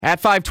At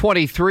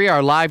 5:23,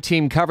 our live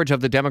team coverage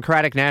of the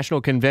Democratic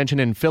National Convention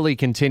in Philly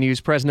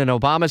continues. President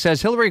Obama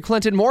says Hillary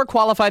Clinton more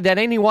qualified than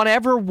anyone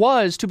ever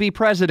was to be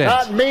president.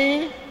 Not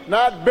me,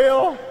 not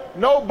Bill,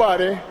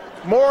 nobody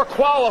more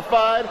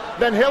qualified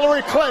than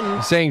Hillary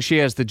Clinton. Saying she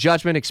has the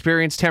judgment,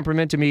 experience,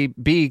 temperament to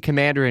be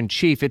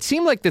commander-in-chief. It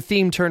seemed like the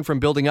theme turned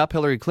from building up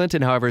Hillary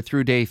Clinton, however,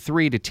 through day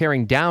 3 to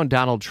tearing down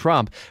Donald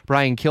Trump.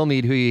 Brian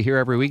Kilmeade, who you hear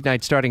every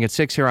weeknight starting at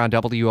 6 here on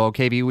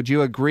WOKV, would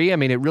you agree? I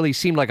mean, it really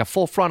seemed like a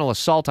full frontal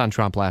assault on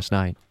Trump last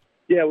night.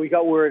 Yeah, we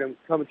got word. I'm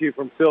coming to you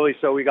from Philly,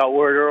 so we got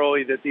word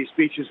early that these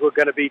speeches were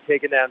going to be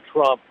taking down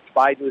Trump.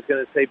 Biden was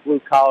going to say,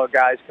 blue-collar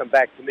guys, come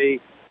back to me.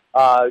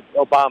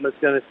 Obama's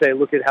going to say,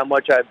 look at how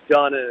much I've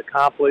done and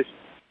accomplished,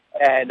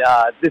 and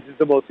this is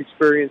the most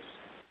experienced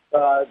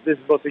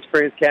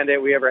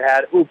candidate we ever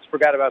had. Oops,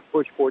 forgot about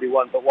Bush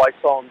 41, but why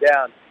saw him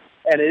down?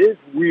 And it is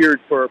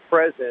weird for a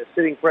president, a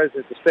sitting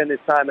president, to spend his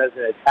time as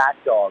an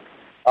attack dog.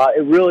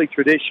 It really,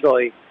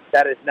 traditionally,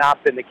 that has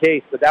not been the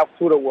case, but that's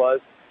what it was.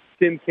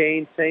 Tim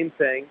Kaine, same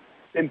thing.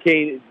 Tim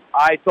Kaine,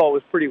 I thought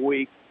was pretty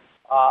weak.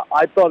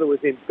 I thought it was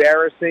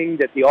embarrassing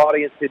that the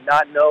audience did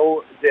not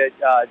know that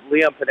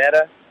Leon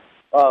Panetta,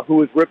 who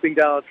was ripping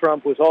Donald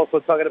Trump, was also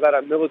talking about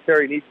our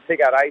military needs to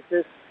take out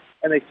ISIS,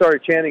 and they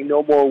started chanting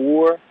 "No More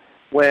War"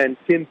 when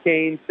Tim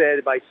Kaine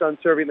said, "My son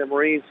serving the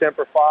Marines,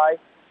 Semper Fi."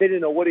 They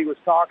didn't know what he was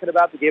talking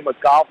about. They gave him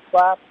a golf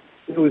clap.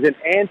 It was an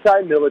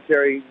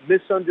anti-military,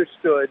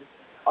 misunderstood,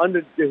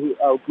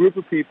 a group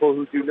of people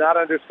who do not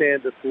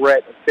understand the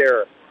threat of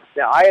terror.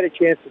 Now, I had a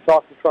chance to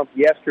talk to Trump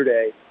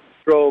yesterday,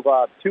 drove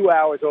 2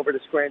 hours over to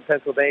Scranton,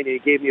 Pennsylvania. He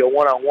gave me a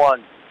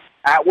one-on-one,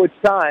 at which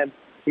time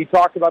he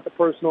talked about the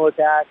personal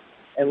attack.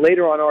 And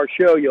later on our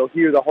show, you'll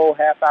hear the whole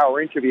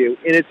half-hour interview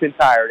in its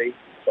entirety.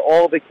 So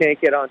all of it can't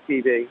get on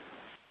TV.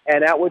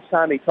 And at which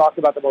time he talked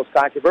about the most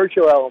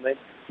controversial element,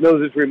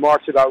 those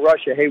remarks about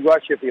Russia. Hey,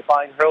 Russia, if you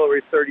find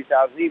Hillary's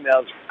 30,000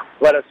 emails,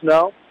 let us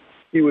know.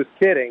 He was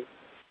kidding.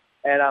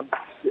 And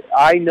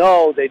I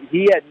know that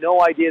he had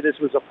no idea this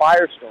was a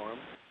firestorm,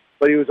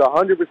 but he was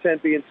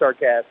 100% being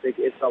sarcastic.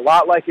 It's a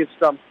lot like his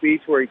stump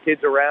speech where he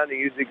kids around and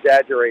uses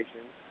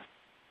exaggerations.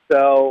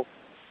 So...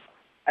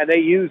 And they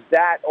used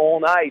that all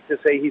night to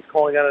say he's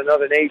calling on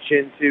another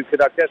nation to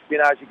conduct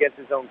espionage against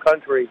his own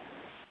country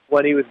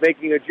when he was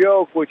making a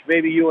joke, which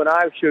maybe you and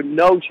I should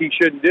know she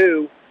shouldn't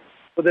do,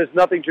 but there's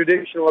nothing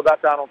traditional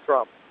about Donald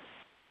Trump.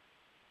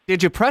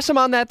 Did you press him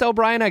on that, though,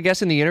 Brian, I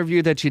guess in the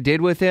interview that you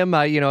did with him,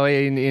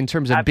 in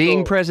terms of Absolutely.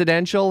 being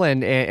presidential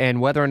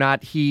and whether or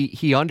not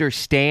he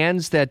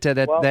understands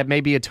that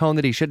may be a tone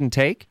that he shouldn't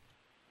take?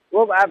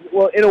 Well,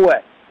 in a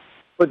way.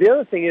 But the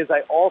other thing is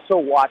I also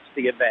watched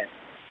the event.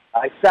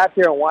 I sat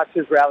there and watched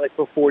his rally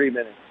for 40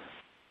 minutes.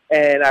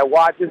 And I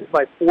watched, this is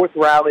my fourth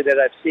rally that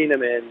I've seen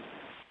him in,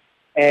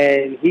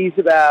 and he's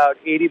about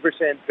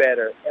 80%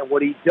 better. And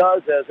what he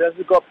does is,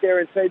 doesn't go up there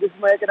and say, this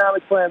is my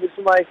economic plan, this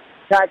is my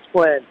tax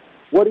plan.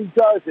 What he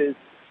does is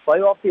play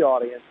off the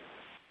audience,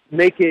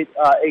 make it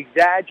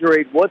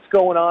exaggerate what's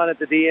going on at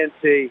the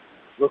DNC.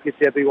 Look at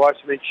Debbie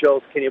Wasserman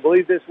Schultz. Can you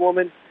believe this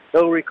woman?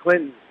 Hillary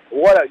Clinton.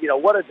 What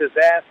a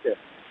disaster.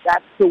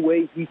 That's the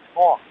way he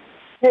talks.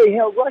 Hey,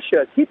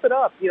 Russia, keep it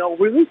up.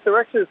 Release the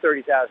rest of the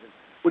 30,000.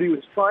 What he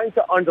was trying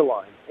to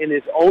underline in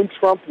his own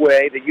Trump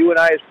way that you and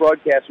I as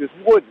broadcasters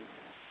wouldn't,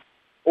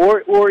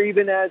 or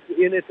even as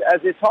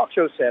a talk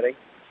show setting,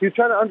 he was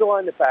trying to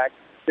underline the fact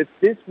that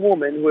this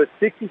woman who has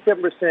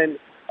 67%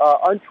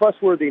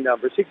 untrustworthy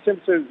number,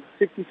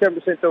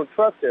 67% don't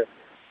trust her,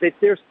 that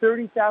there's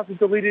 30,000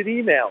 deleted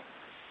emails.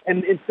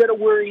 And instead of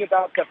worrying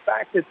about the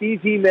fact that these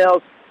emails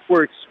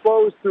were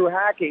exposed through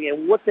hacking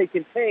and what they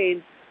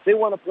contain, they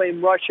want to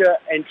blame Russia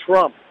and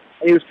Trump.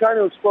 And he was trying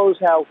to expose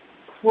how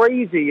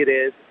crazy it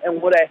is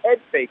and what a head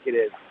fake it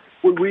is.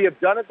 Would we have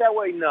done it that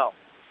way? No.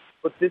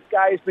 But this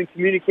guy has been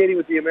communicating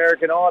with the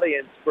American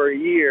audience for a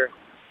year,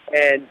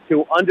 and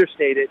to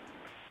understate it,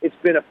 it's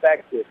been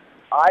effective.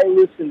 I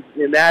listened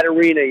in that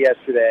arena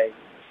yesterday,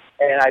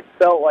 and I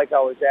felt like I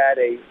was at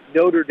a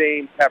Notre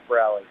Dame pep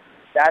rally.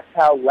 That's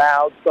how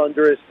loud,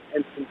 thunderous,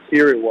 and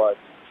sincere it was.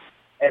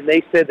 And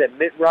they said that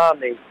Mitt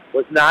Romney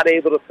was not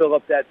able to fill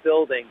up that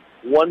building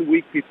 1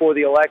 week before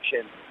the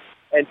election,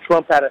 and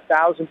Trump had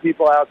 1,000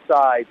 people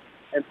outside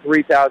and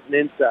 3,000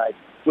 inside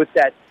with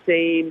that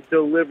same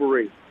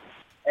delivery.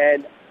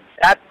 And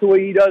that's the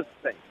way he does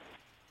things.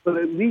 But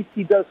at least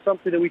he does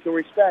something that we can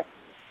respect.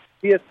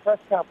 He has press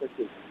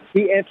conferences.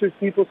 He answers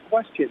people's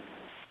questions.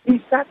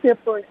 He sat there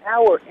for an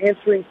hour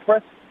answering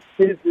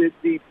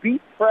the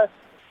beat press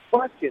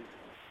questions.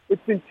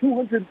 It's been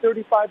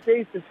 235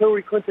 days since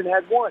Hillary Clinton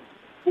had won.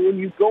 But when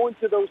you go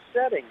into those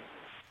settings,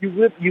 you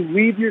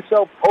leave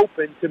yourself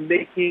open to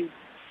making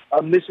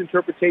a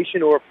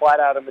misinterpretation or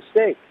flat-out a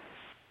mistake.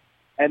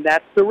 And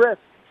that's the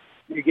risk.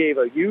 You gave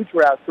a huge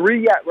rally,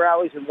 3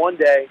 rallies in one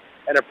day,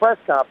 and a press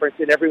conference,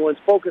 and everyone's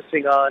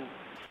focusing on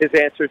his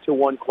answer to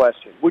one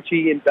question, which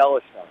he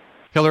embellished on.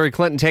 Hillary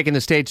Clinton taking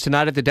the stage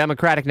tonight at the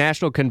Democratic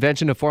National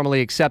Convention to formally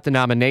accept the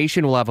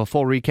nomination. We'll have a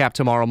full recap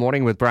tomorrow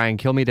morning with Brian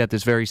Kilmeade at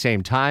this very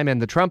same time, and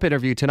the Trump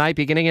interview tonight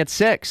beginning at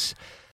 6.